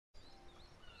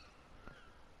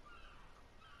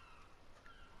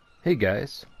Hey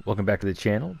guys, welcome back to the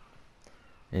channel.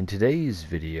 In today's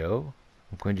video,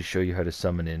 I'm going to show you how to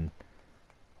summon in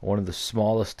one of the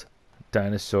smallest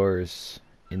dinosaurs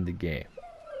in the game.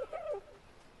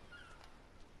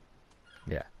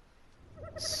 Yeah,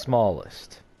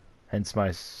 smallest. Hence my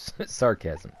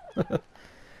sarcasm.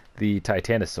 The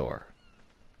Titanosaur.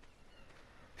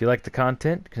 If you like the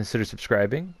content, consider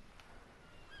subscribing.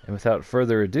 And without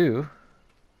further ado,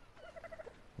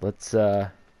 let's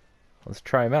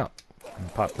try him out.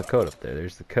 And pop the code up there.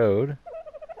 There's the code.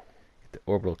 Get the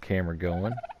orbital camera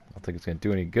going. I don't think it's going to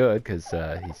do any good because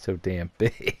he's so damn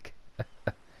big.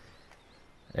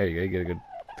 There you go. You get a good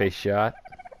face shot.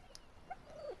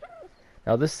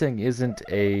 Now this thing isn't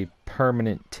a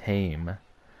permanent tame.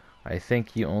 I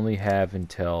think you only have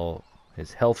until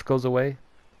his health goes away.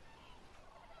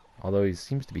 Although he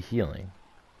seems to be healing.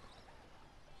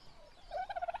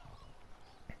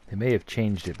 They may have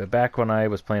changed it, but back when I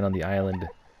was playing on the island,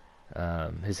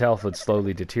 his health would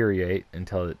slowly deteriorate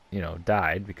until it,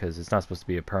 died, because it's not supposed to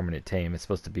be a permanent tame. It's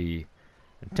supposed to be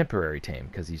a temporary tame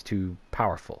because he's too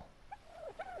powerful.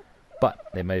 But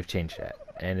they might have changed that.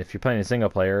 And if you're playing a single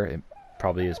player, it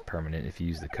probably is permanent if you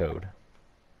use the code.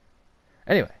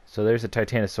 Anyway, so there's a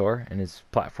Titanosaur and his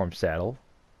platform saddle.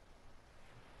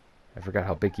 I forgot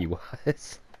how big he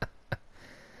was.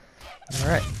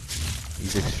 Alright.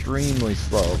 He's extremely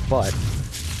slow, but,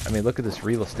 I mean, look at this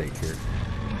real estate here.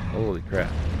 Holy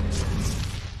crap.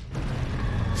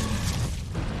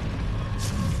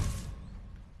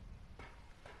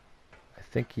 I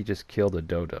think he just killed a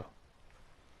dodo.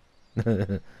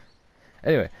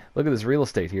 Anyway, look at this real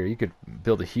estate here. You could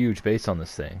build a huge base on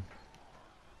this thing.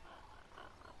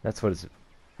 That's what it's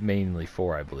mainly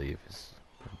for, I believe, is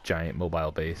a giant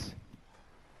mobile base.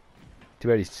 Too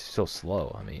bad he's so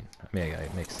slow. I mean,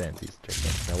 it makes sense. He's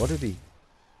gigantic. Now, what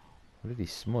did he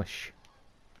smush?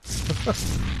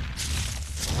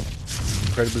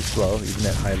 Incredibly slow, even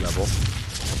at high level.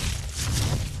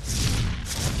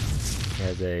 He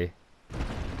has a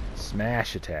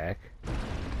smash attack.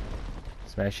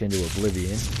 Smash into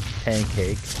oblivion.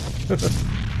 Pancake.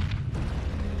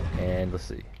 And let's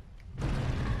see.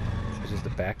 It's just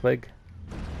a back leg.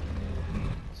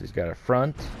 So he's got a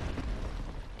front.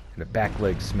 And a back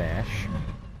leg smash.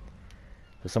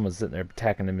 If someone's sitting there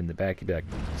attacking him in the back, he'd be like,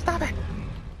 "Stop it!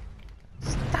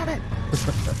 Stop it!"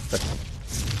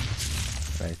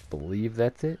 I believe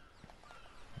that's it.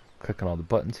 Clicking all the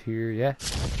buttons here, yeah.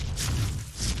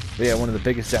 But yeah, one of the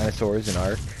biggest dinosaurs in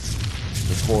Ark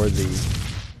before what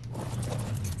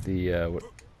do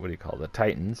you call it? The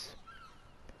Titans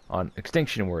on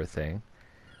Extinction were a thing.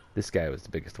 This guy was the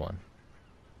biggest one.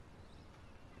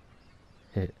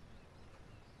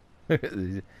 He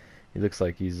looks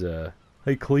like he's,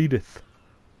 hey Cletus,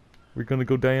 we're gonna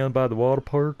go down by the water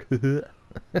park.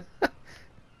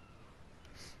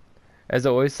 As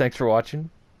always, thanks for watching,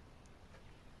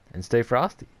 and stay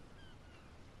frosty.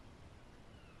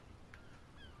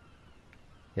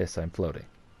 Yes, I'm floating.